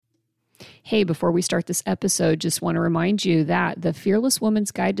Hey, before we start this episode, just want to remind you that the Fearless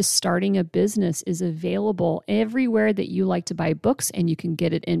Woman's Guide to Starting a Business is available everywhere that you like to buy books, and you can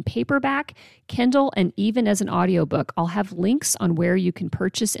get it in paperback, Kindle, and even as an audiobook. I'll have links on where you can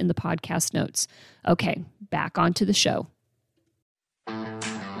purchase in the podcast notes. Okay, back onto the show.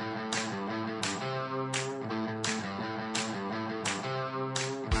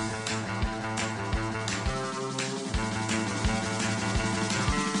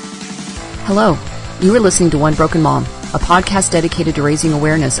 Hello, you are listening to One Broken Mom, a podcast dedicated to raising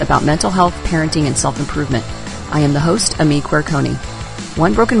awareness about mental health, parenting, and self-improvement. I am the host, Ami Querconi.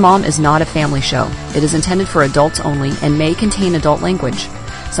 One Broken Mom is not a family show. It is intended for adults only and may contain adult language.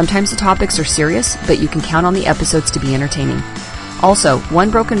 Sometimes the topics are serious, but you can count on the episodes to be entertaining. Also,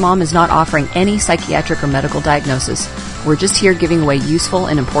 One Broken Mom is not offering any psychiatric or medical diagnosis. We're just here giving away useful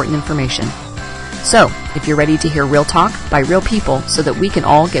and important information. So, if you're ready to hear real talk by real people so that we can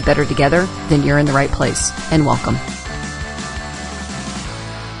all get better together, then you're in the right place. And welcome.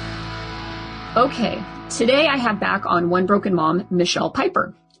 Okay, today I have back on One Broken Mom, Michelle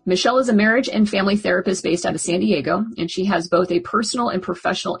Piper. Michelle is a marriage and family therapist based out of San Diego, and she has both a personal and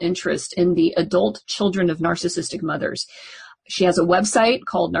professional interest in the adult children of narcissistic mothers. She has a website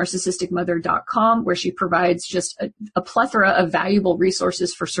called narcissisticmother.com where she provides just a plethora of valuable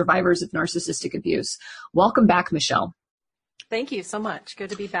resources for survivors of narcissistic abuse. Welcome back, Michelle. Thank you so much.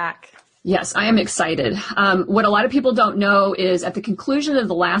 Good to be back. Yes, I am excited. What a lot of people don't know is at the conclusion of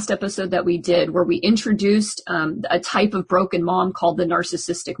the last episode that we did, where we introduced a type of broken mom called the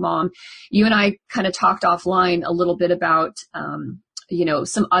narcissistic mom, you and I kind of talked offline a little bit about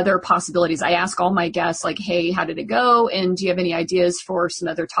some other possibilities. I ask all my guests, like, hey, how did it go? And do you have any ideas for some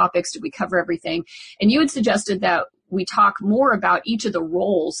other topics? Did we cover everything? And you had suggested that we talk more about each of the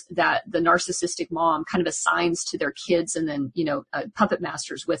roles that the narcissistic mom kind of assigns to their kids and then, puppet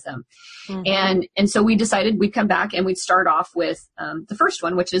masters with them. Mm-hmm. And so we decided we'd come back and we'd start off with the first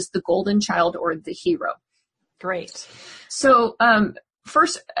one, which is the golden child or the hero. Great. So,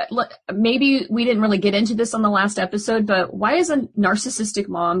 first, maybe we didn't really get into this on the last episode, but why is a narcissistic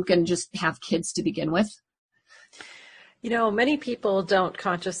mom going to just have kids to begin with? Many people don't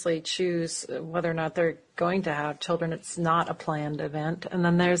consciously choose whether or not they're going to have children. It's not a planned event. And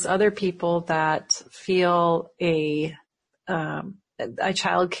then there's other people that feel a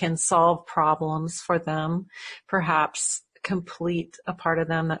child can solve problems for them, perhaps complete a part of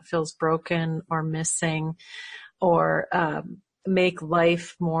them that feels broken or missing, or make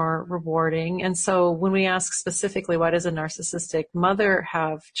life more rewarding. And so when we ask specifically, why does a narcissistic mother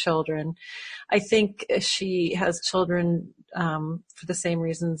have children? I think she has children for the same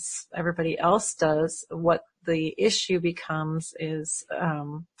reasons everybody else does. What the issue becomes is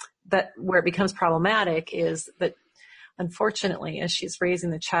that where it becomes problematic is that, unfortunately, as she's raising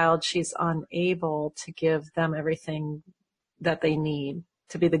the child, she's unable to give them everything that they need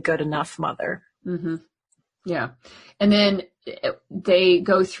to be the good enough mother. Mm-hmm. Yeah. And then they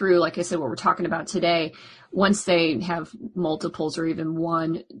go through, like I said, what we're talking about today. Once they have multiples or even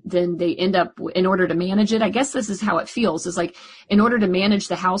one, then they end up, in order to manage it, I guess this is how it feels, is like, in order to manage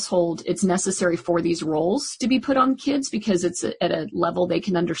the household, it's necessary for these roles to be put on kids because it's at a level they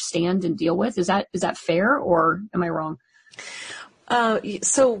can understand and deal with. Is that fair, or am I wrong?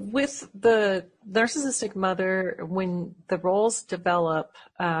 So with the narcissistic mother, when the roles develop,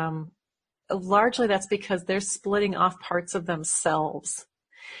 largely that's because they're splitting off parts of themselves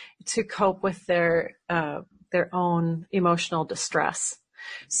to cope with their own emotional distress.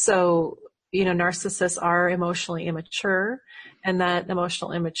 So, narcissists are emotionally immature, and that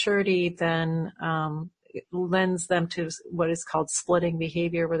emotional immaturity then lends them to what is called splitting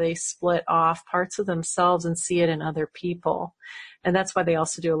behavior, where they split off parts of themselves and see it in other people. And that's why they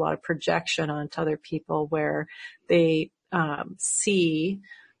also do a lot of projection onto other people, where they see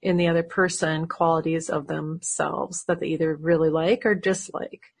in the other person qualities of themselves that they either really like or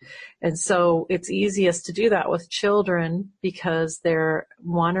dislike. And so it's easiest to do that with children because they're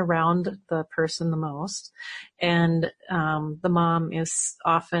one around the person the most. And the mom is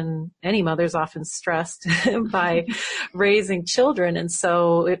often, any mother's often stressed by raising children. And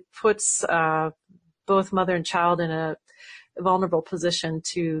so it puts both mother and child in a vulnerable position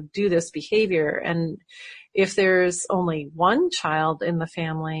to do this behavior. And if there's only one child in the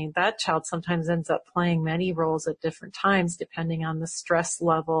family, that child sometimes ends up playing many roles at different times, depending on the stress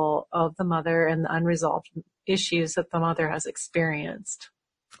level of the mother and the unresolved issues that the mother has experienced.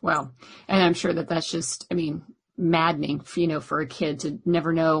 Wow. And I'm sure that that's just, maddening, for a kid to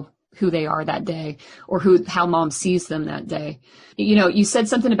never know who they are that day, or how mom sees them that day. You said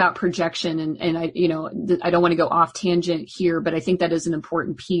something about projection, and I don't want to go off tangent here, but I think that is an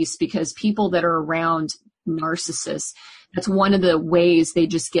important piece, because people that are around narcissists, that's one of the ways they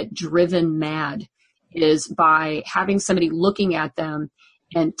just get driven mad, is by having somebody looking at them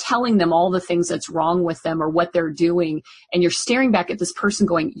and telling them all the things that's wrong with them or what they're doing. And you're staring back at this person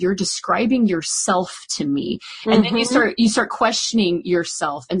going, you're describing yourself to me. And then you start questioning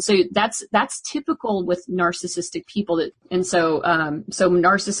yourself. And so that's typical with narcissistic people. So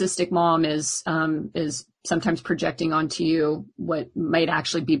narcissistic mom is sometimes projecting onto you what might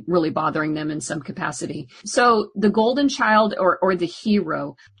actually be really bothering them in some capacity. So the golden child or the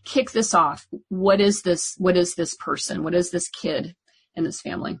hero, kick this off. What is this person? What is this kid in this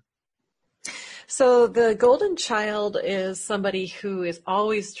family? So the golden child is somebody who is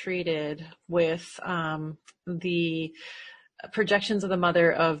always treated with the projections of the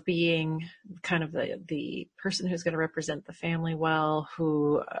mother of being kind of the person who's going to represent the family well,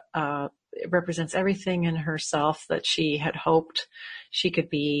 who represents everything in herself that she had hoped she could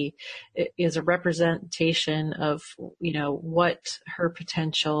be. It is a representation of, what her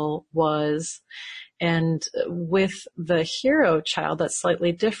potential was. And with the hero child, that's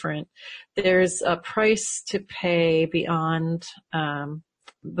slightly different. There's a price to pay beyond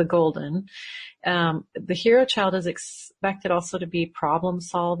the golden. The hero child is expected also to be problem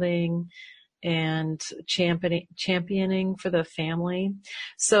solving and championing for the family.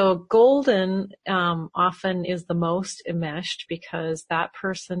 So golden often is the most enmeshed, because that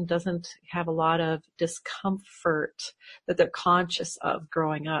person doesn't have a lot of discomfort that they're conscious of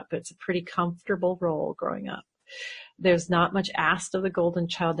growing up. It's a pretty comfortable role growing up. There's not much asked of the golden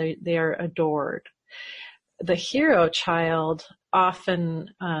child. They are adored. The hero child often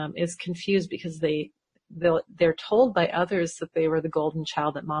is confused because they're told by others that they were the golden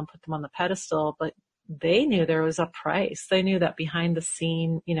child, that mom put them on the pedestal, but they knew there was a price. They knew that behind the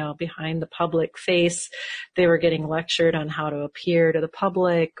scene, behind the public face, they were getting lectured on how to appear to the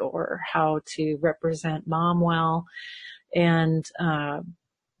public or how to represent mom well. And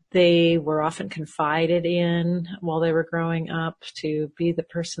they were often confided in while they were growing up to be the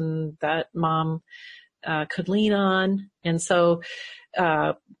person that mom could lean on. And so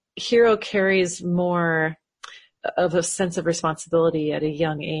hero carries more of a sense of responsibility at a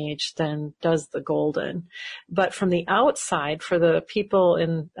young age than does the golden. But from the outside, for the people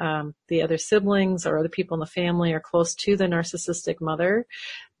in the other siblings or other people in the family or close to the narcissistic mother,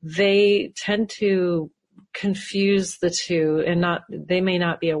 they tend to confuse the two, and they may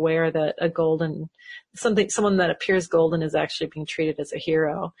not be aware that someone that appears golden is actually being treated as a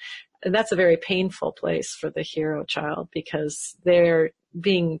hero. And that's a very painful place for the hero child, because they're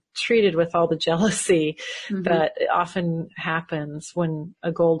being treated with all the jealousy that often happens when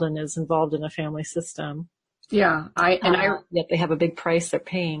a golden is involved in a family system. Yeah. Yet they have a big price they're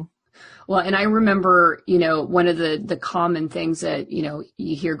paying. Well, and I remember, one of the common things that, you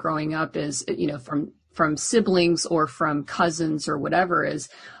hear growing up is, from siblings or from cousins or whatever is,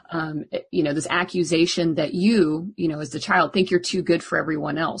 this accusation that you, as the child, think you're too good for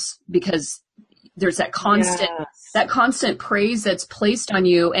everyone else, because there's that constant praise that's placed on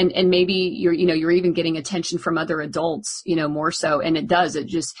you. And maybe you're even getting attention from other adults, more so. And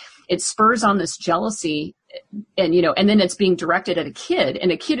it spurs on this jealousy, and then it's being directed at a kid,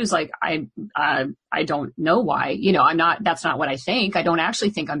 and a kid who's like, I don't know why, that's not what I think. I don't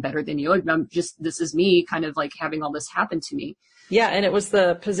actually think I'm better than you. This is me kind of like having all this happen to me. Yeah. And it was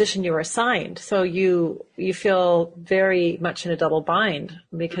the position you were assigned. So you feel very much in a double bind,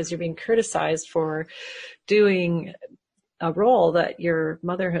 because you're being criticized for doing a role that your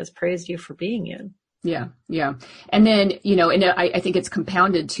mother has praised you for being in. Yeah. Yeah. And then, and I think it's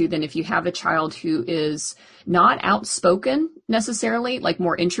compounded too, then if you have a child who is not outspoken necessarily, like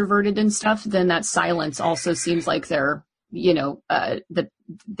more introverted and stuff, then that silence also seems like they're, that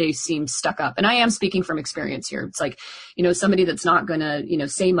they seem stuck up. And I am speaking from experience here. It's like, somebody that's not going to,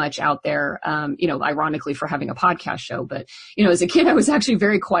 say much out there, ironically for having a podcast show. But, as a kid, I was actually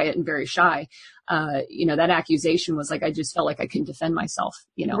very quiet and very shy. That accusation was like, I just felt like I couldn't defend myself,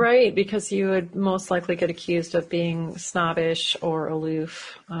 Right, because you would most likely get accused of being snobbish or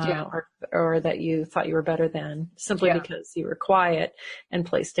aloof, or that you thought you were better than, simply because you were quiet and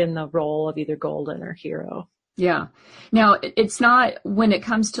placed in the role of either golden or hero. Yeah. Now, it's not, when it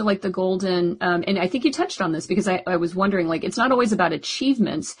comes to like the golden, and I think you touched on this, because I was wondering, like, it's not always about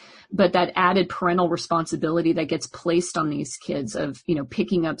achievements, but that added parental responsibility that gets placed on these kids of,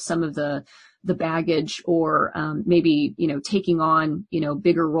 picking up some of the the baggage or maybe, taking on,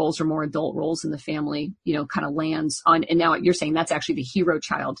 bigger roles or more adult roles in the family, kind of lands on. And now you're saying that's actually the hero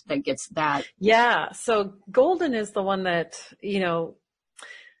child that gets that. Yeah. So Golden is the one that,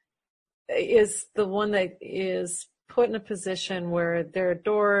 is the one that is put in a position where they're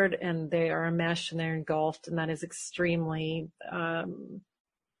adored and they are enmeshed and they're engulfed, and that is extremely,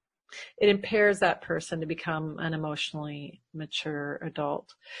 it impairs that person to become an emotionally mature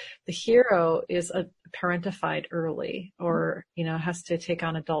adult. The hero is parentified early, or, has to take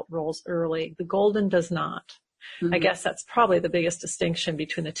on adult roles early. The Golden does not. Mm-hmm. I guess that's probably the biggest distinction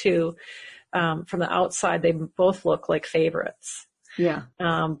between the two. From the outside, they both look like favorites. Yeah.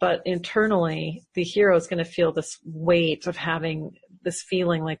 But internally, the hero is going to feel this weight of having this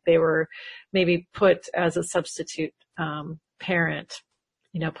feeling like they were maybe put as a substitute parent,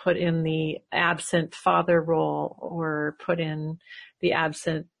 put in the absent father role, or put in the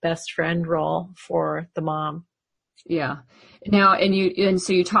absent best friend role for the mom. Yeah. Now, and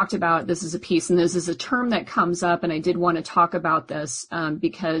so you talked about this is a piece, and this is a term that comes up, and I did want to talk about this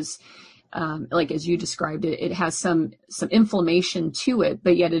because like as you described it, it has some inflammation to it,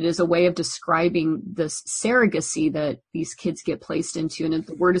 but yet it is a way of describing this surrogacy that these kids get placed into. And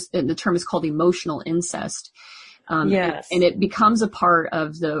the term is called emotional incest. Yes. And it becomes a part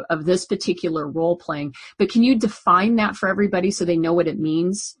of this particular role playing. But can you define that for everybody so they know what it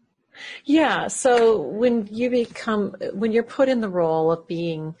means? Yeah. So when you're put in the role of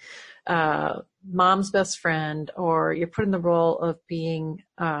being mom's best friend, or you're put in the role of being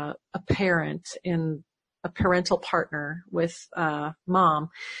a parent, in a parental partner with mom,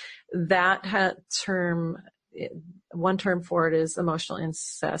 that term, one term for it is emotional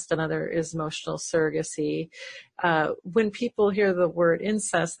incest, another is emotional surrogacy. When people hear the word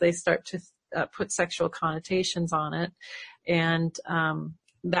incest, they start to put sexual connotations on it, and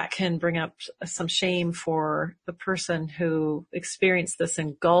that can bring up some shame for the person who experienced this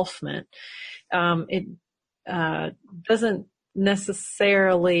engulfment. It doesn't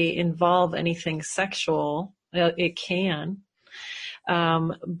necessarily involve anything sexual. It can.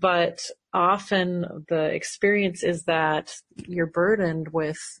 But often the experience is that you're burdened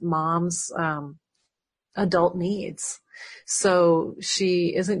with mom's adult needs. So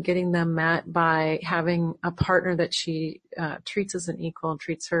she isn't getting them met by having a partner that she treats as an equal and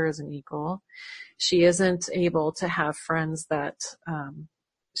treats her as an equal. She isn't able to have friends that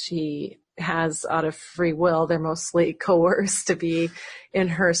she has out of free will. They're mostly coerced to be in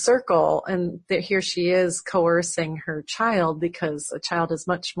her circle. And here she is coercing her child, because a child is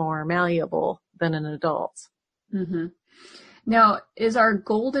much more malleable than an adult. Mm-hmm. Now, is our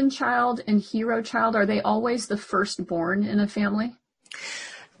golden child and hero child, are they always the firstborn in a family?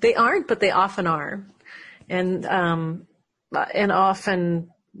 They aren't, but they often are. And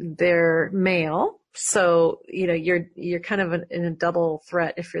often they're male. So, you're kind of in a double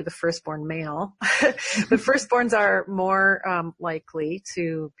threat if you're the firstborn male. But firstborns are more likely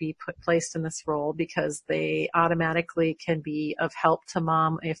to be placed in this role, because they automatically can be of help to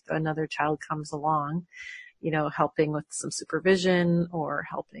mom if another child comes along, helping with some supervision or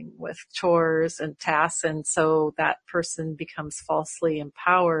helping with chores and tasks. And so that person becomes falsely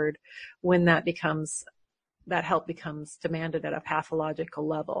empowered when that help becomes demanded at a pathological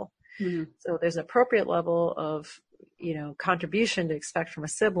level. Mm-hmm. So there's an appropriate level of, contribution to expect from a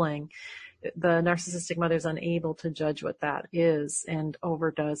sibling. The narcissistic mother is unable to judge what that is and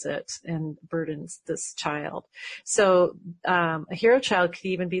overdoes it and burdens this child. So a hero child could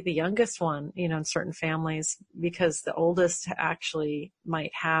even be the youngest one, in certain families, because the oldest actually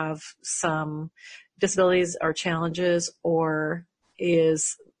might have some disabilities or challenges, or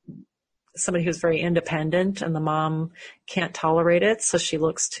is somebody who's very independent, and the mom can't tolerate it. So she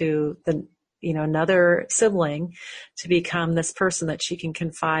looks to another sibling to become this person that she can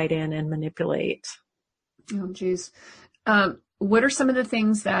confide in and manipulate. Oh, geez. What are some of the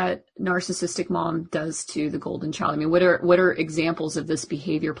things that narcissistic mom does to the golden child? I mean, what are examples of this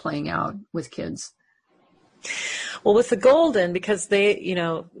behavior playing out with kids? Well, with the golden, because they,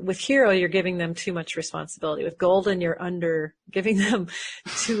 with hero, you're giving them too much responsibility. With golden, you're giving them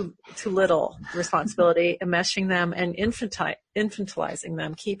too little responsibility, enmeshing them and infantilizing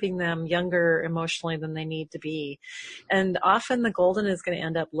them, keeping them younger emotionally than they need to be. And often the golden is going to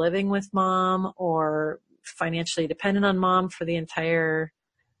end up living with mom or financially dependent on mom for the entire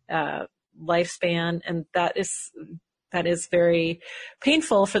lifespan. And that is very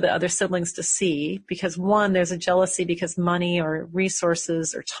painful for the other siblings to see, because one, there's a jealousy because money or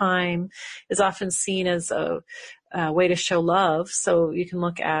resources or time is often seen as a way to show love. So you can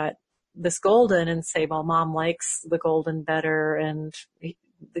look at this golden and say, well, mom likes the golden better, and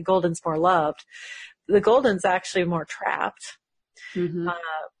the golden's more loved. The golden's actually more trapped. Mm-hmm.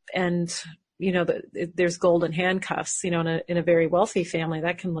 And, there's golden handcuffs, in a very wealthy family,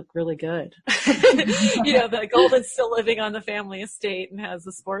 that can look really good. The golden's still living on the family estate and has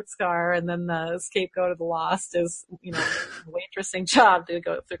a sports car, and then the scapegoat of the lost is, a waitressing job to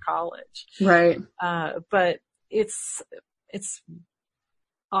go through college. Right. But it's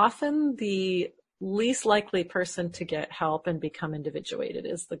often the least likely person to get help and become individuated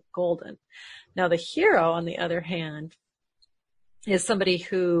is the golden. Now, the hero, on the other hand, is somebody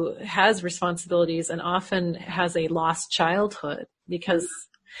who has responsibilities and often has a lost childhood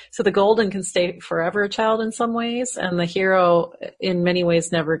so the golden can stay forever a child in some ways, and the hero in many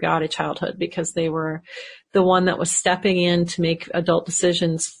ways never got a childhood because they were the one that was stepping in to make adult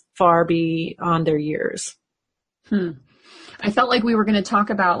decisions far beyond their years. I felt like we were going to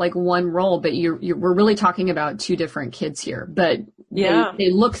talk about like one role, but we're really talking about two different kids here, but they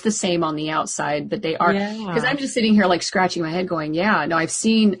look the same on the outside, but they are, because I'm just sitting here like scratching my head going, no, I've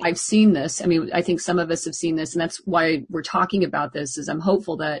seen this. I mean, I think some of us have seen this, and that's why we're talking about this, is I'm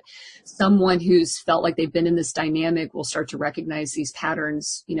hopeful that someone who's felt like they've been in this dynamic will start to recognize these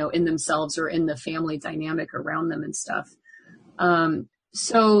patterns, in themselves or in the family dynamic around them and stuff.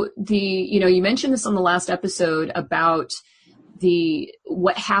 So you mentioned this on the last episode about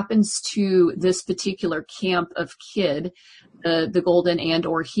what happens to this particular camp of kid, the golden and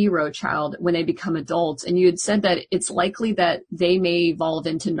or hero child, when they become adults. And you had said that it's likely that they may evolve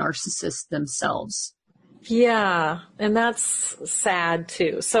into narcissists themselves. Yeah. And that's sad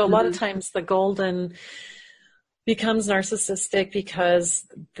too. So a lot of times the golden becomes narcissistic because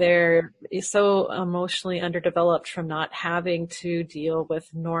they're so emotionally underdeveloped from not having to deal with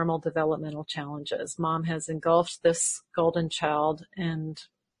normal developmental challenges. Mom has engulfed this golden child and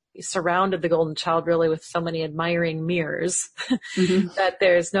surrounded the golden child really with so many admiring mirrors that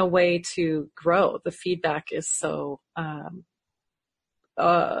there's no way to grow. The feedback is so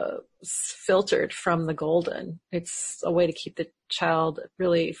filtered from the golden. It's a way to keep the child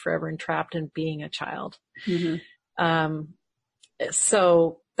really forever entrapped in being a child.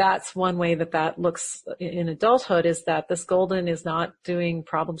 So that's one way that looks in adulthood, is that this golden is not doing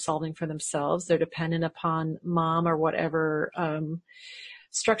problem solving for themselves. They're dependent upon mom or whatever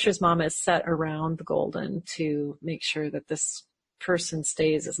structures mom has set around the golden to make sure that this person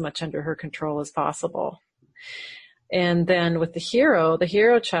stays as much under her control as possible. And then with the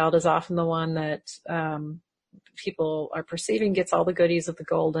hero child is often the one that people are perceiving gets all the goodies of the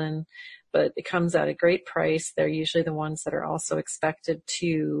golden, but it comes at a great price. They're usually the ones that are also expected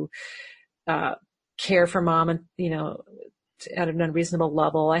to care for mom and, at an unreasonable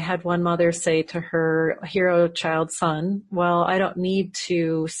level. I had one mother say to her hero child son, well, I don't need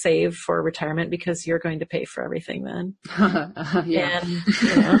to save for retirement because you're going to pay for everything then. And,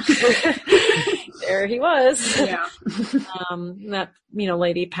 there he was. Yeah. That,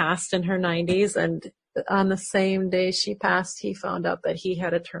 lady passed in her 90s, and on the same day she passed, he found out that he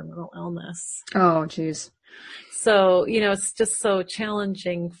had a terminal illness. Oh, geez. So, it's just so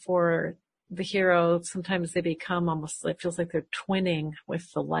challenging for the hero. Sometimes they become almost, it feels like they're twinning with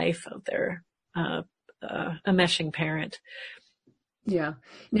the life of their enmeshing parent. Yeah.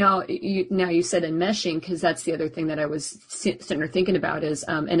 Now you said enmeshing, because that's the other thing that I was sitting there thinking about is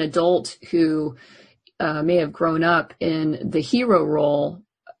an adult who may have grown up in the hero role.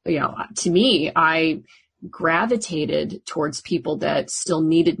 To me, I gravitated towards people that still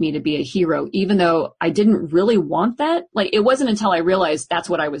needed me to be a hero, even though I didn't really want that. Like, it wasn't until I realized that's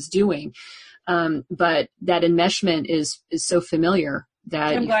what I was doing. But that enmeshment is so familiar.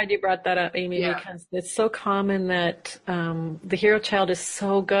 I'm glad you brought that up, Amy, because it's so common that the hero child is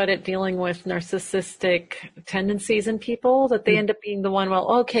so good at dealing with narcissistic tendencies in people that they end up being the one,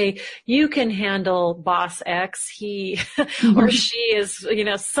 well, okay, you can handle boss X. He or she is,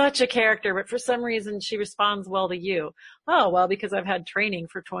 such a character, but for some reason she responds well to you. Oh, well, because I've had training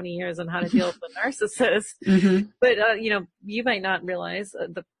for 20 years on how to deal with a narcissist. But, you might not realize,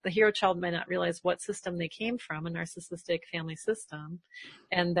 the hero child might not realize what system they came from, a narcissistic family system,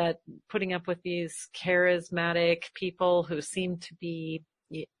 and that putting up with these charismatic people who seem to be,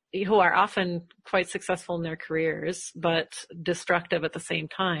 who are often quite successful in their careers, but destructive at the same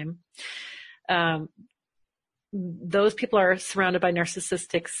time. Those people are surrounded by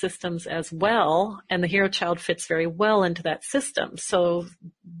narcissistic systems as well, and the hero child fits very well into that system. So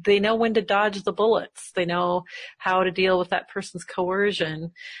they know when to dodge the bullets. They know how to deal with that person's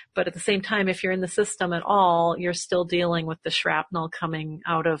coercion. But at the same time, if you're in the system at all, you're still dealing with the shrapnel coming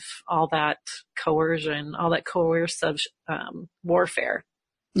out of all that coercion, all that coercive warfare.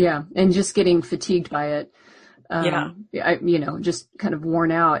 Yeah, and just getting fatigued by it. Just kind of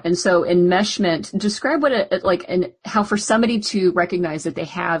worn out. And so enmeshment, describe what it like, and how for somebody to recognize that they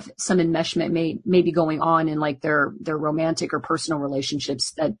have some enmeshment may be going on in like their romantic or personal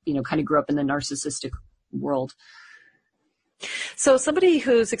relationships that, kind of grew up in the narcissistic world. So somebody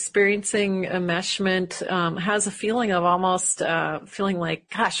who's experiencing enmeshment has a feeling of almost feeling like,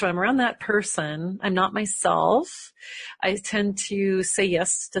 gosh, when I'm around that person, I'm not myself. I tend to say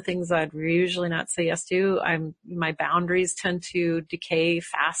yes to things I'd usually not say yes to. My boundaries tend to decay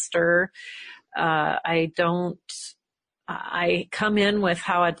faster. I come in with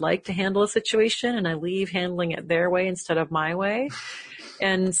how I'd like to handle a situation, and I leave handling it their way instead of my way.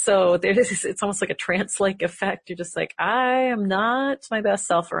 And so it's almost like a trance-like effect. You're just like, I am not my best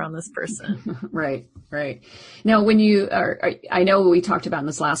self around this person. Right. Now, when I know we talked about in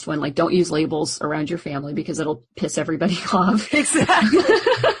this last one, like don't use labels around your family because it'll piss everybody off. Exactly.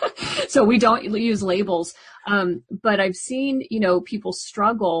 So we don't use labels. But I've seen, people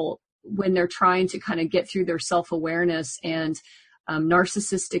struggle when they're trying to kind of get through their self-awareness, and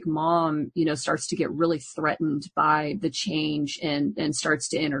narcissistic mom, starts to get really threatened by the change and starts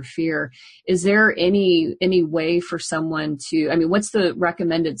to interfere. Is there any way for someone what's the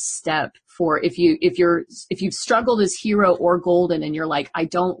recommended step for if you've struggled as hero or golden and you're like, I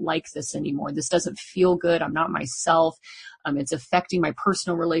don't like this anymore. This doesn't feel good. I'm not myself. It's affecting my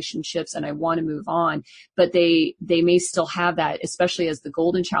personal relationships and I want to move on, but they may still have that, especially as the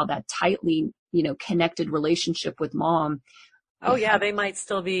golden child, that tightly, connected relationship with mom. Oh yeah, they might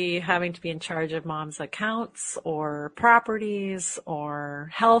still be having to be in charge of mom's accounts or properties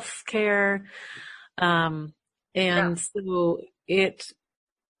or health care. So it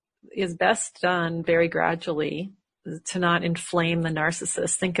is best done very gradually to not inflame the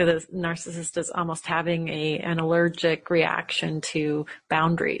narcissist. Think of the narcissist as almost having an allergic reaction to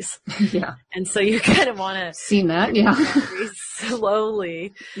boundaries. Yeah. And so you kind of want to seen that, yeah.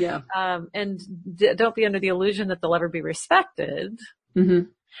 slowly. Yeah. And don't be under the illusion that they'll ever be respected. Mm-hmm.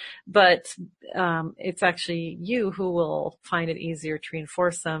 But it's actually you who will find it easier to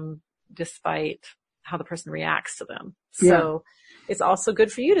reinforce them despite how the person reacts to them. So it's also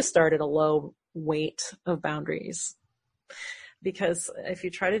good for you to start at a low weight of boundaries. Because if you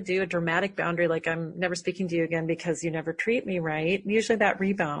try to do a dramatic boundary, like I'm never speaking to you again because you never treat me right, usually that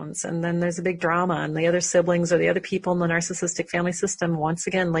rebounds. And then there's a big drama, and the other siblings or the other people in the narcissistic family system once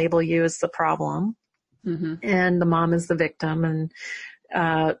again label you as the problem. Mm-hmm. And the mom is the victim.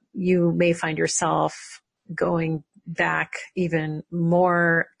 And you may find yourself going back even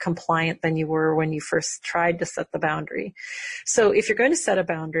more compliant than you were when you first tried to set the boundary. So if you're going to set a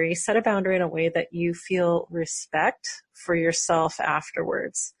boundary in a way that you feel respect for yourself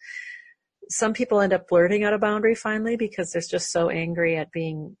afterwards. Some people end up blurting out a boundary finally because they're just so angry at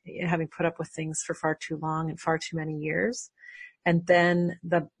having put up with things for far too long and far too many years. And then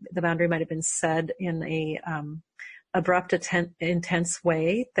the boundary might have been said in a abrupt, intense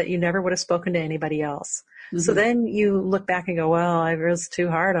way that you never would have spoken to anybody else. Mm-hmm. So then you look back and go, well, I was too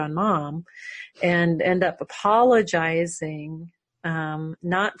hard on mom, and end up apologizing,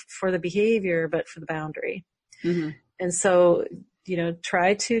 not for the behavior, but for the boundary. Mm-hmm. And so,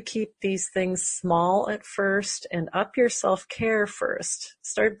 try to keep these things small at first and up your self-care first.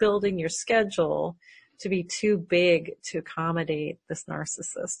 Start building your schedule to be too big to accommodate this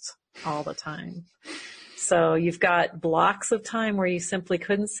narcissist all the time. So you've got blocks of time where you simply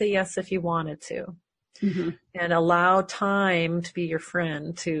couldn't say yes if you wanted to. Mm-hmm. And allow time to be your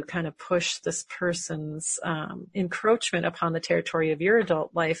friend to kind of push this person's encroachment upon the territory of your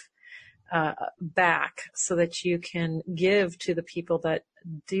adult life back so that you can give to the people that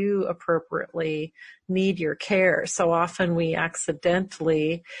do appropriately need your care. So often we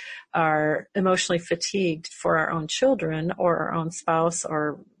accidentally are emotionally fatigued for our own children or our own spouse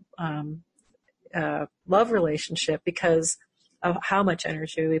or love relationship because of how much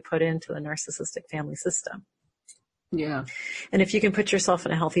energy we put into the narcissistic family system. Yeah. And if you can put yourself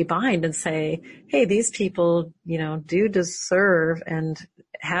in a healthy bind and say, hey, these people, do deserve and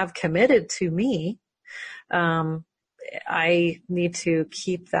have committed to me. I need to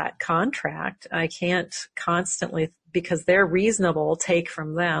keep that contract. I can't constantly, because they're reasonable, take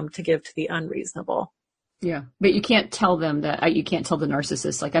from them to give to the unreasonable. Yeah. But you can't tell them that, you can't tell the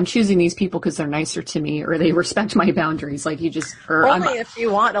narcissist, like, I'm choosing these people because they're nicer to me or they respect my boundaries. Like only if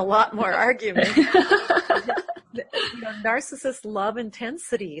you want a lot more argument. Narcissists love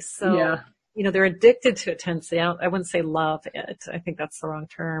intensity. So, they're addicted to intensity. I wouldn't say love it. I think that's the wrong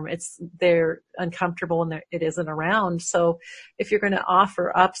term. They're uncomfortable and it isn't around. So if you're going to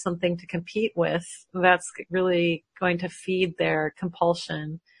offer up something to compete with, that's really going to feed their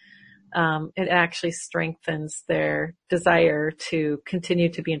compulsion it actually strengthens their desire to continue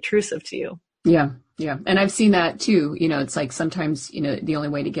to be intrusive to you. Yeah. Yeah. And I've seen that too. It's like sometimes, the only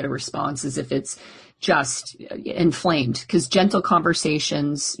way to get a response is if it's just inflamed, because gentle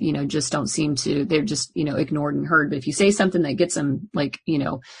conversations, just don't seem to, they're just, ignored and heard. But if you say something that gets them like,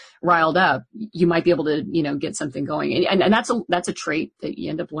 riled up, you might be able to, get something going. And that's a trait that you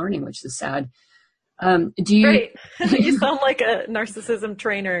end up learning, which is sad. Do you, Right. You sound like a narcissism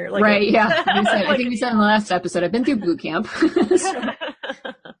trainer. Like right. Yeah. I think we said in the last episode, I've been through boot camp.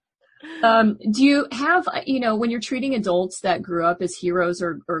 Do you have, when you're treating adults that grew up as heroes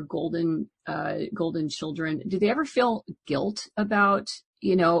or golden children, do they ever feel guilt about,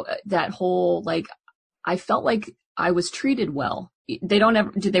 that whole, like, I felt like I was treated well? They don't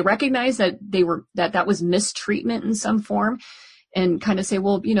ever, do they recognize that that was mistreatment in some form and kind of say,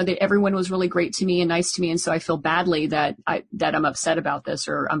 well, everyone was really great to me and nice to me. And so I feel badly that I'm upset about this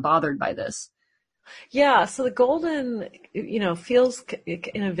or I'm bothered by this. Yeah, so the golden, feels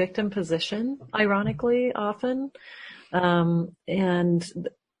in a victim position, ironically, often, and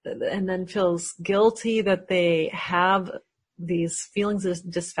then feels guilty that they have these feelings of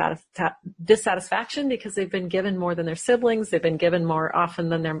dissatisfaction because they've been given more than their siblings, they've been given more often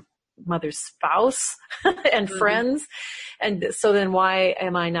than their mother's spouse and mm-hmm. friends. And so then why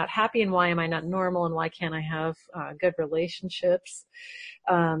am I not happy and why am I not normal and why can't I have good relationships?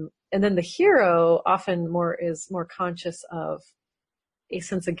 And then the hero often is more conscious of a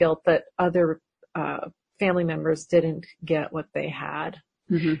sense of guilt that other family members didn't get what they had.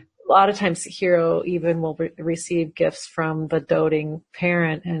 Mm-hmm. A lot of times the hero even will receive gifts from the doting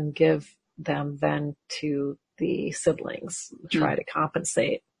parent and give them then to the siblings, try to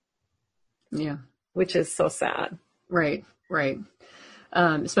compensate. Yeah. Which is so sad. Right.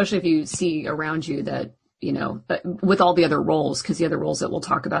 Especially if you see around you that, with all the other roles, because the other roles that we'll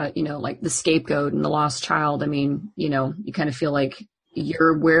talk about, like the scapegoat and the lost child, I mean, you kind of feel like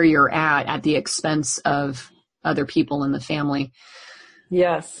you're where you're at the expense of other people in the family.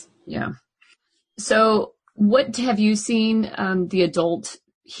 Yes. Yeah. So what have you seen the adult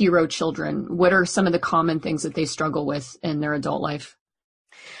hero children? What are some of the common things that they struggle with in their adult life?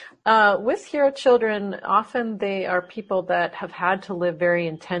 With hero children, often they are people that have had to live very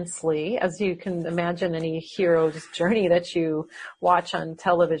intensely. As you can imagine, any hero's journey that you watch on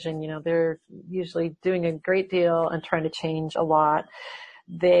television, they're usually doing a great deal and trying to change a lot.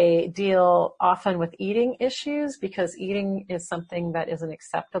 They deal often with eating issues because eating is something that isn't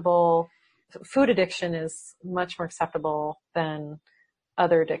acceptable. Food addiction is much more acceptable than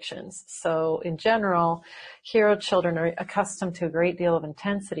other addictions. So in general, hero children are accustomed to a great deal of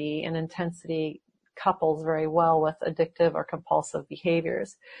intensity, and intensity couples very well with addictive or compulsive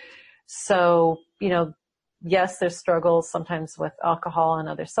behaviors. So, yes, there's struggles sometimes with alcohol and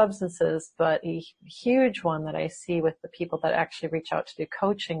other substances, but a huge one that I see with the people that actually reach out to do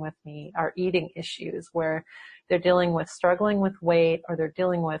coaching with me are eating issues where they're dealing with struggling with weight or they're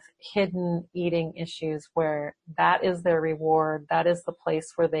dealing with hidden eating issues where that is their reward. That is the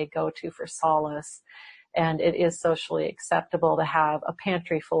place where they go to for solace. And it is socially acceptable to have a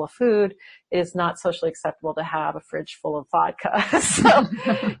pantry full of food. It is not socially acceptable to have a fridge full of vodka. So,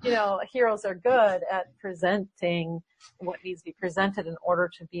 heroes are good at presenting what needs to be presented in order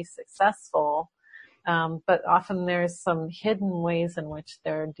to be successful. But often there's some hidden ways in which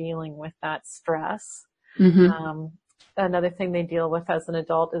they're dealing with that stress. Mm-hmm. Another thing they deal with as an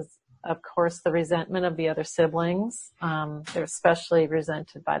adult is, of course, the resentment of the other siblings. They're especially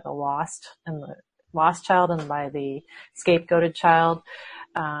resented by the lost child and by the scapegoated child.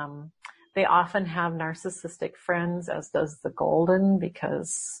 They often have narcissistic friends, as does the golden,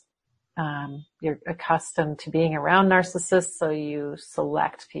 because you're accustomed to being around narcissists, so you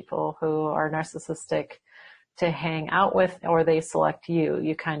select people who are narcissistic to hang out with, or they select you.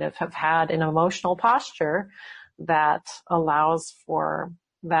 You kind of have had an emotional posture that allows for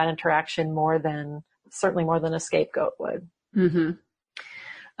that interaction certainly more than a scapegoat would. Mm-hmm.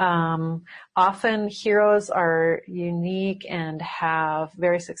 Often heroes are unique and have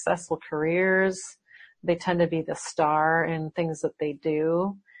very successful careers. They tend to be the star in things that they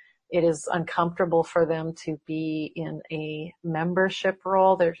do. It is uncomfortable for them to be in a membership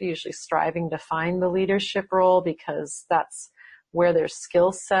role. They're usually striving to find the leadership role because that's where their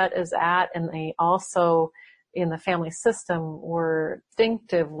skill set is at. And they also, in the family system, were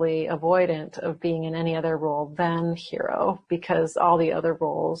instinctively avoidant of being in any other role than hero because all the other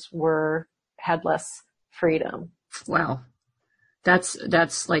roles had less freedom. Wow.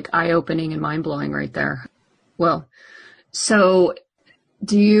 That's like eye-opening and mind-blowing right there. Well, so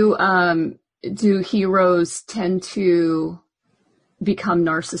do heroes tend to become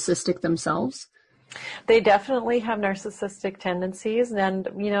narcissistic themselves? They definitely have narcissistic tendencies, and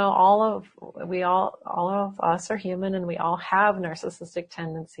all of us are human, and we all have narcissistic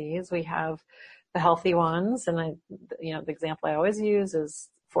tendencies. We have the healthy ones, and the example I always use is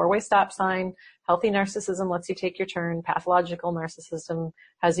four-way stop sign. Healthy narcissism lets you take your turn. Pathological narcissism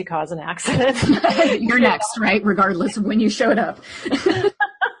has you cause an accident. You're next, right? Regardless of when you showed up.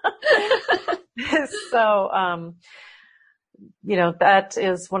 So, that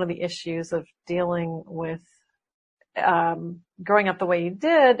is one of the issues of dealing with growing up the way you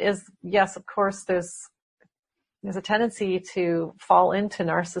did is, yes, of course, there's a tendency to fall into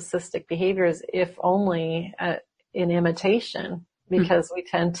narcissistic behaviors, if only in imitation, because we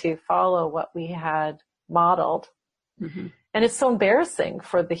tend to follow what we had modeled. Mm-hmm. And it's so embarrassing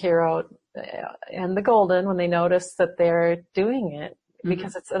for the hero and the golden when they notice that they're doing it,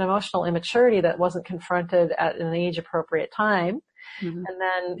 because it's an emotional immaturity that wasn't confronted at an age-appropriate time. Mm-hmm. And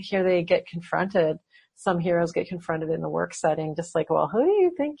then here they get confronted. Some heroes get confronted in the work setting, just like, well, who do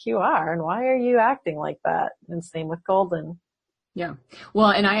you think you are? And why are you acting like that? And same with golden. Yeah. Well,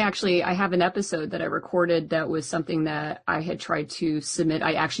 and I have an episode that I recorded that was something that I had tried to submit.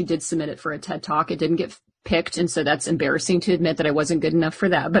 I actually did submit it for a TED Talk. It didn't get picked, and so that's embarrassing to admit that I wasn't good enough for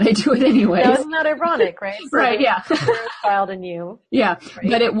that, but I do it anyway. That was not ironic, right? So right, yeah. Child in you. Yeah, right?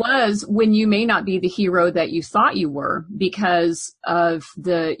 But it was when you may not be the hero that you thought you were because of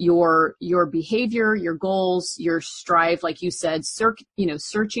your behavior, your goals, your strive, like you said,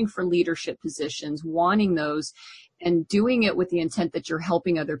 searching for leadership positions, wanting those, and doing it with the intent that you're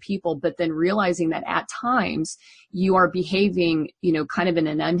helping other people, but then realizing that at times you are behaving, kind of in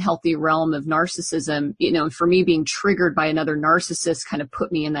an unhealthy realm of narcissism. For me, being triggered by another narcissist kind of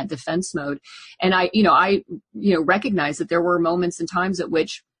put me in that defense mode. And I recognize that there were moments and times at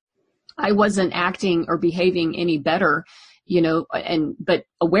which I wasn't acting or behaving any better, but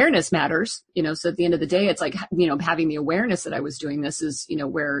awareness matters, so at the end of the day, it's like, having the awareness that I was doing this is,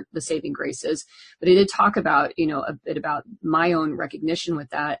 where the saving grace is. But I did talk about, a bit about my own recognition with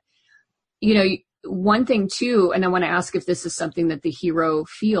that. One thing too, and I want to ask if this is something that the hero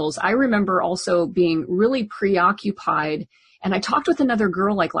feels. I remember also being really preoccupied. And I talked with another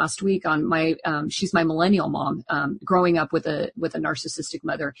girl like last week on she's my millennial mom, growing up with a narcissistic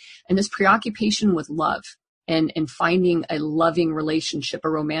mother, and this preoccupation with love. And finding a loving relationship, a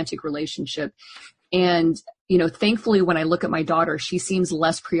romantic relationship. And, thankfully, when I look at my daughter, she seems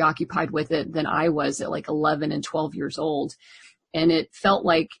less preoccupied with it than I was at like 11 and 12 years old. And it felt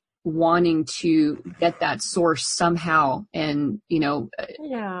like wanting to get that source somehow. And,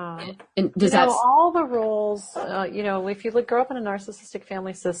 yeah. And does that all the roles, if you grow up in a narcissistic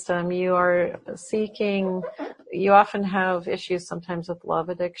family system, you often have issues sometimes with love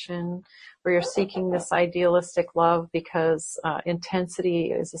addiction, where you're seeking this idealistic love because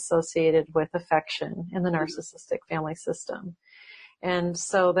intensity is associated with affection in the narcissistic family system. And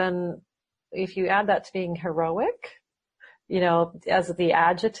so then if you add that to being heroic, as the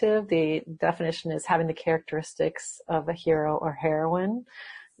adjective, the definition is having the characteristics of a hero or heroine,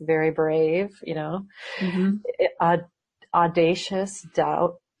 very brave, audacious,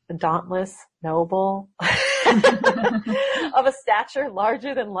 dauntless, noble, of a stature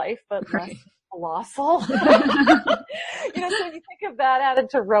larger than life, but less colossal. So when you think of that added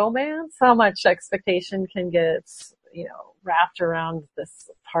to romance, how much expectation can get, wrapped around this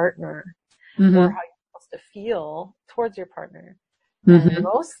partner, or how you're supposed to feel towards your partner. And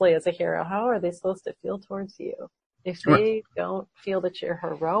mostly as a hero, how are they supposed to feel towards you? If they don't feel that you're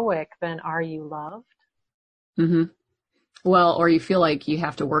heroic, then are you loved? Mm-hmm. Well, or you feel like you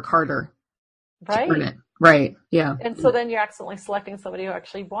have to work harder. Right. To earn it. Right. Yeah. And so then you're accidentally selecting somebody who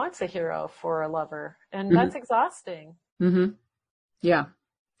actually wants a hero for a lover. And that's exhausting. Mm-hmm. Yeah.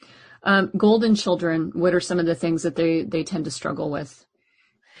 Golden children, what are some of the things that they tend to struggle with?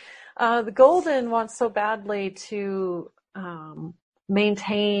 The golden wants so badly to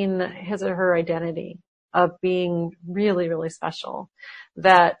maintain his or her identity of being really, really special,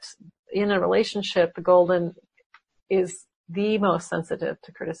 that in a relationship, the golden is the most sensitive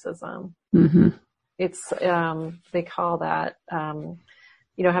to criticism. Mm-hmm. It's, they call that,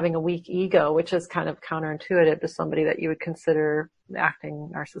 having a weak ego, which is kind of counterintuitive to somebody that you would consider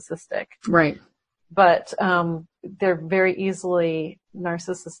acting narcissistic. Right. But, they're very easily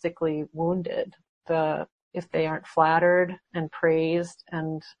narcissistically wounded. If they aren't flattered and praised,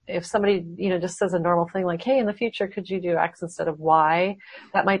 and if somebody, just says a normal thing like, hey, in the future, could you do X instead of Y?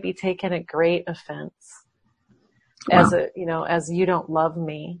 That might be taken at great offense. as Wow. as you don't love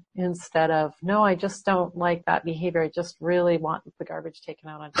me, instead of, no, I just don't like that behavior. I just really want the garbage taken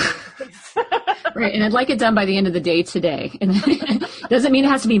out on face. Right. And I'd like it done by the end of the day today. And it doesn't mean it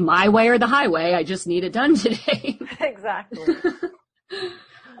has to be my way or the highway. I just need it done today. Exactly.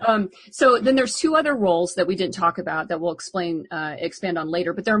 So then there's two other roles that we didn't talk about that we'll expand on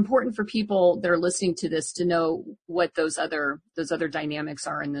later, but they're important for people that are listening to this to know what those other dynamics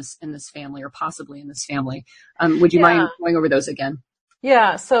are in this family, or possibly in this family. Would you mind going over those again?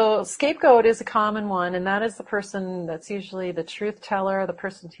 Yeah, so scapegoat is a common one, and that is the person that's usually the truth teller, the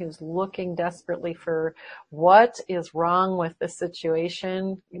person who's looking desperately for what is wrong with the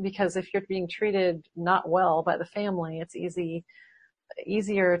situation. Because if you're being treated not well by the family, it's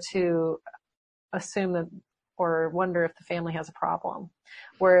easier to assume that, or wonder if the family has a problem.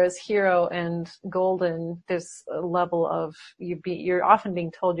 Whereas hero and golden, there's a level of you're often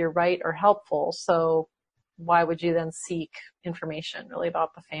being told you're right or helpful, so why would you then seek information really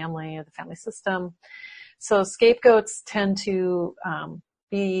about the family or the family system? So scapegoats tend to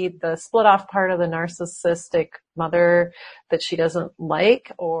be the split off part of the narcissistic mother that she doesn't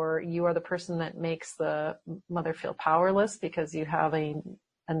like, or you are the person that makes the mother feel powerless because you have a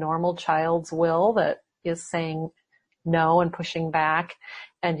normal child's will that is saying no and pushing back,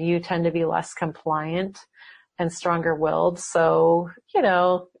 and you tend to be less compliant and stronger willed. So,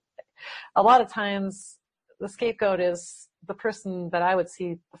 a lot of times the scapegoat is the person that I would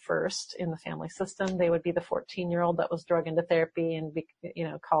see first in the family system. They would be the 14-year-old that was drug into therapy and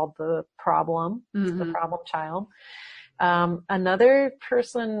called the problem, the problem child. Another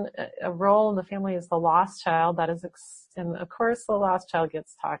person, a role in the family is the lost child. That is, and of course, the lost child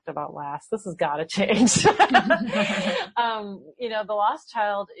gets talked about last. This has got to change. The lost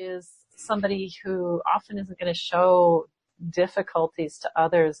child is somebody who often isn't going to show difficulties to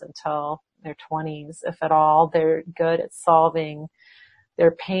others until their 20s, if at all. They're good at solving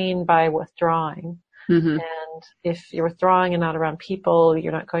their pain by withdrawing. And if you're withdrawing and not around people,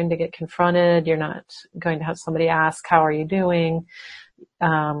 you're not going to get confronted. You're not going to have somebody ask, how are you doing?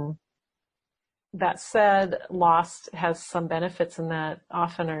 That said, lost has some benefits in that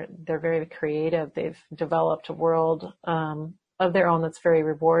often they're very creative. They've developed a world of their own that's very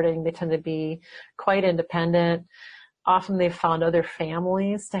rewarding. They tend to be quite independent. Often they've found other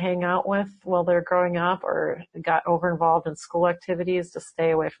families to hang out with while they're growing up, or got over-involved in school activities to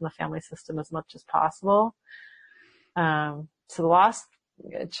stay away from the family system as much as possible. So the lost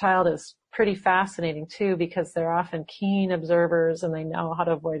child is pretty fascinating too, because they're often keen observers and they know how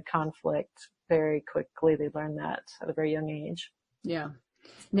to avoid conflict very quickly. They learn that at a very young age. Yeah.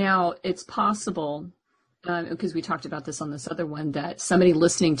 Now, it's possible, because we talked about this on this other one, that somebody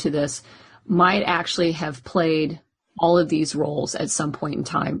listening to this might actually have played all of these roles at some point in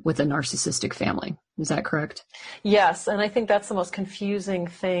time with a narcissistic family. Is that correct? Yes. And I think that's the most confusing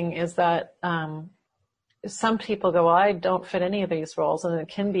thing, is that some people go, well, I don't fit any of these roles. And it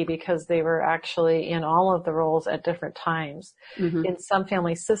can be because they were actually in all of the roles at different times. In some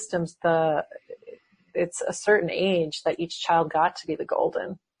family systems, it's a certain age that each child got to be the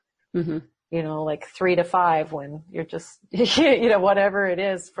golden. Like 3 to 5, when you're just, whatever it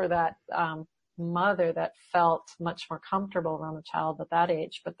is for that mother that felt much more comfortable around the child at that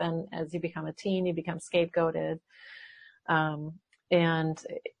age. But then as you become a teen, you become scapegoated. And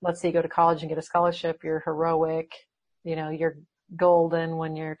let's say you go to college and get a scholarship, you're heroic, you're golden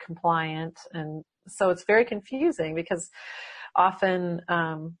when you're compliant. And so it's very confusing, because often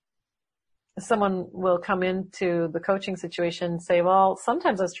someone will come into the coaching situation and say, well,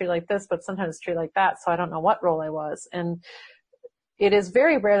 sometimes I was treated like this, but sometimes I was treated like that, so I don't know what role I was. And it is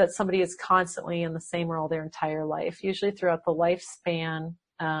very rare that somebody is constantly in the same role their entire life. Usually throughout the lifespan,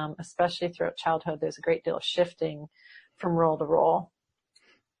 especially throughout childhood, there's a great deal of shifting from role to role.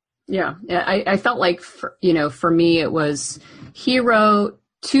 Yeah. I felt like, for me, it was hero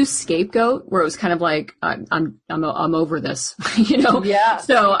to scapegoat, where it was kind of like, I'm over this, Yeah.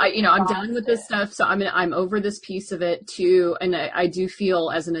 So I'm done with this stuff. So I'm over this piece of it too. And I do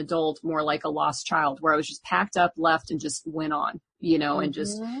feel as an adult more like a lost child, where I was just packed up, left, and just went on, and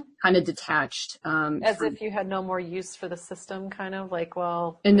just kind of detached. As if you had no more use for the system, kind of like,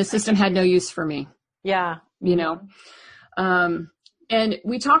 well. And the system had no use for me. Yeah. And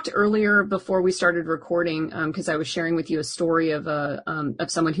we talked earlier before we started recording, because I was sharing with you a story of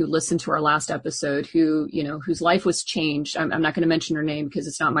someone who listened to our last episode, whose life was changed. I'm not going to mention her name because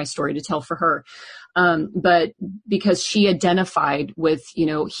it's not my story to tell for her. But because she identified with,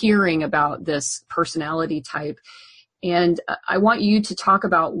 hearing about this personality type. And I want you to talk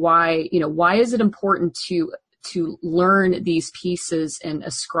about why is it important to to learn these pieces and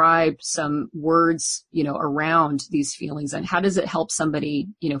ascribe some words, around these feelings? And how does it help somebody,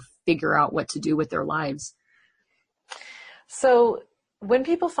 figure out what to do with their lives? So when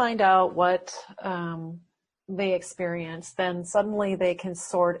people find out what they experience, then suddenly they can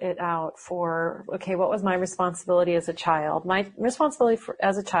sort it out for, okay, what was my responsibility as a child? My responsibility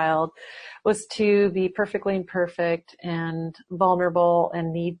as a child was to be perfectly imperfect and vulnerable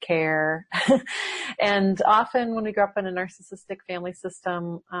and need care. And often when we grow up in a narcissistic family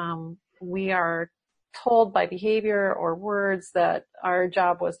system, we are told by behavior or words that our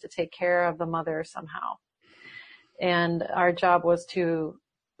job was to take care of the mother somehow. And our job was to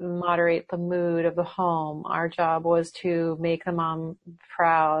moderate the mood of the home. Our job was to make the mom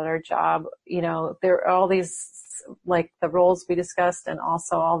proud. Our job, there are all these, like the roles we discussed, and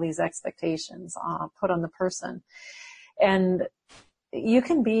also all these expectations put on the person. And you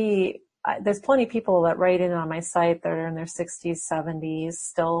can be, there's plenty of people that write in on my site that are in their 60s, 70s,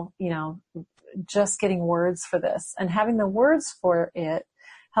 still, just getting words for this. And having the words for it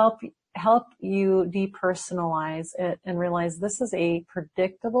help you depersonalize it and realize this is a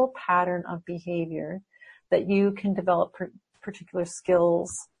predictable pattern of behavior that you can develop particular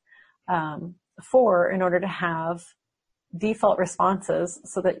skills for in order to have default responses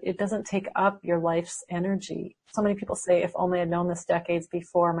so that it doesn't take up your life's energy. So many people say, if only I'd known this decades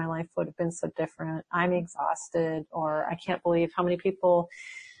before, my life would have been so different. I'm exhausted, or I can't believe how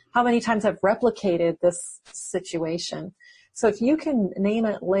many times I've replicated this situation. So if you can name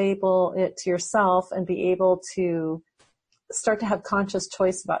it, label it to yourself, and be able to start to have conscious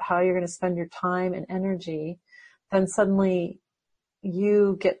choice about how you're going to spend your time and energy, then suddenly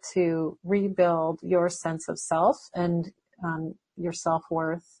you get to rebuild your sense of self and your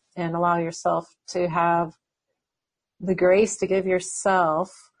self-worth, and allow yourself to have the grace to give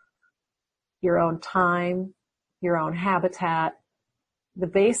yourself your own time, your own habitat, the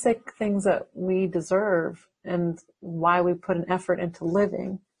basic things that we deserve and why we put an effort into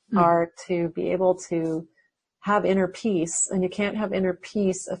living are to be able to have inner peace. And you can't have inner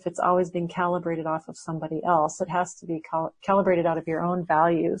peace if it's always being calibrated off of somebody else. It has to be calibrated out of your own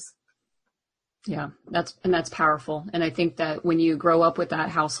values. Yeah, that's powerful. And I think that when you grow up with that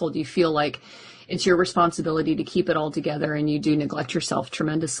household, you feel like it's your responsibility to keep it all together, and you do neglect yourself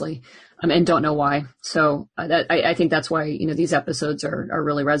tremendously, and don't know why. So I think that's why, these episodes are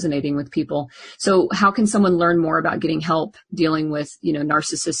really resonating with people. So how can someone learn more about getting help dealing with,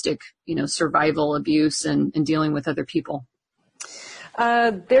 narcissistic, survival abuse and dealing with other people?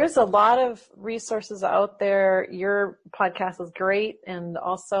 There's a lot of resources out there. Your podcast is great. And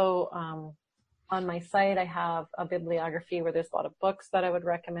also, on my site, I have a bibliography where there's a lot of books that I would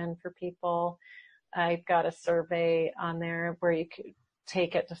recommend for people. I've got a survey on there where you could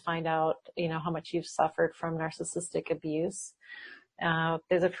take it to find out, how much you've suffered from narcissistic abuse.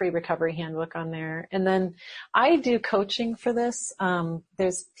 There's a free recovery handbook on there. And then I do coaching for this.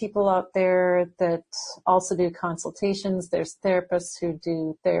 There's people out there that also do consultations. There's therapists who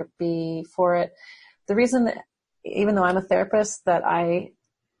do therapy for it. The reason that, even though I'm a therapist, that I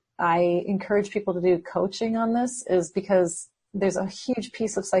encourage people to do coaching on this is because there's a huge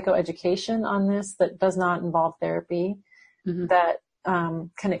piece of psychoeducation on this that does not involve therapy, that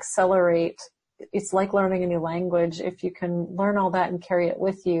can accelerate. It's like learning a new language. If you can learn all that and carry it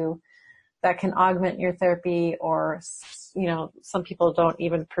with you, that can augment your therapy. Or, some people don't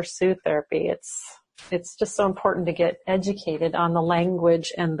even pursue therapy. It's just so important to get educated on the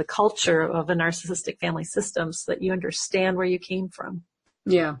language and the culture of a narcissistic family system so that you understand where you came from.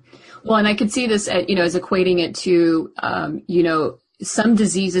 Yeah. Well, and I could see this, as equating it to, some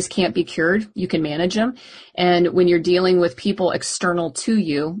diseases can't be cured. You can manage them. And when you're dealing with people external to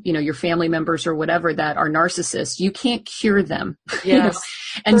you, your family members or whatever that are narcissists, you can't cure them. Yes.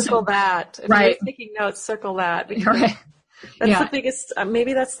 And circle that. If right. you're taking notes, circle that. Right. That's the biggest,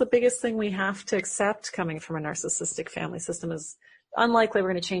 maybe that's the biggest thing we have to accept coming from a narcissistic family system is unlikely we're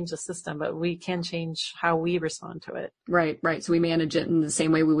going to change the system, but we can change how we respond to it. Right. So we manage it in the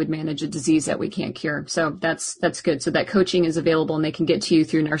same way we would manage a disease that we can't cure. So that's good. So that coaching is available, and they can get to you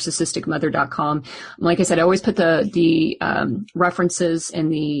through narcissisticmother.com. Like I said, I always put the references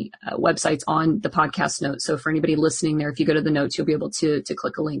and the websites on the podcast notes. So for anybody listening there, if you go to the notes, you'll be able to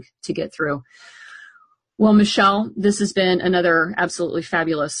click a link to get through. Well, Michelle, this has been another absolutely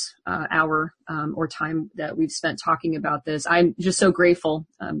fabulous hour or time that we've spent talking about this. I'm just so grateful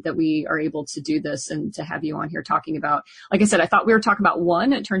that we are able to do this and to have you on here talking about, like I said, I thought we were talking about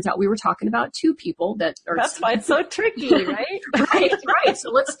one. It turns out we were talking about two people that are. That's why it's so tricky, right? right.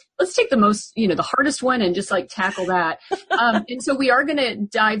 So let's take the most, the hardest one and just like tackle that. And so we are going to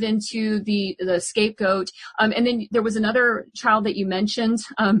dive into the scapegoat. And then there was another child that you mentioned,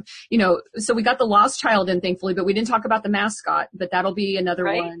 so we got the lost child in, thankfully, but we didn't talk about the mascot, but that'll be another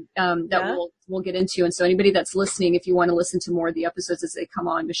one that we'll get into. And so anybody that's listening, if you want to listen to more of the episodes as they come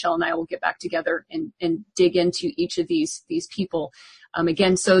on, Michelle and I will get back together and dig into each of these people,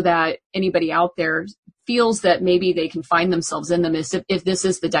 again, so that anybody out there feels that maybe they can find themselves in them if this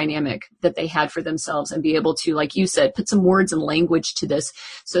is the dynamic that they had for themselves, and be able to, like you said, put some words and language to this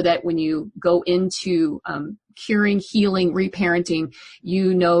so that when you go into curing, healing, reparenting,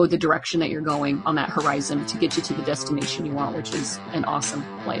 you know the direction that you're going on that horizon to get you to the destination you want, which is an awesome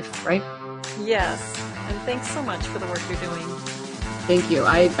life, right? Yes. And thanks so much for the work you're doing. Thank you.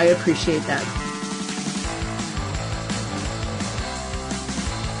 I appreciate that.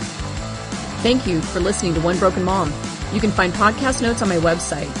 Thank you for listening to One Broken Mom. You can find podcast notes on my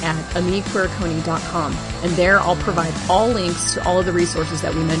website at amiguerconi.com, and there I'll provide all links to all of the resources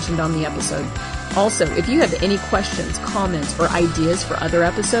that we mentioned on the episode. Also, if you have any questions, comments, or ideas for other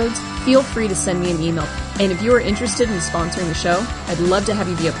episodes, feel free to send me an email. And if you are interested in sponsoring the show, I'd love to have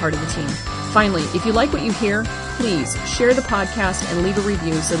you be a part of the team. Finally, if you like what you hear, please share the podcast and leave a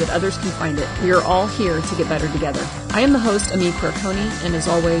review so that others can find it. We are all here to get better together. I am the host, Amigue Querconi, and as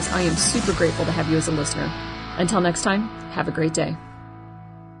always, I am super grateful to have you as a listener. Until next time, have a great day.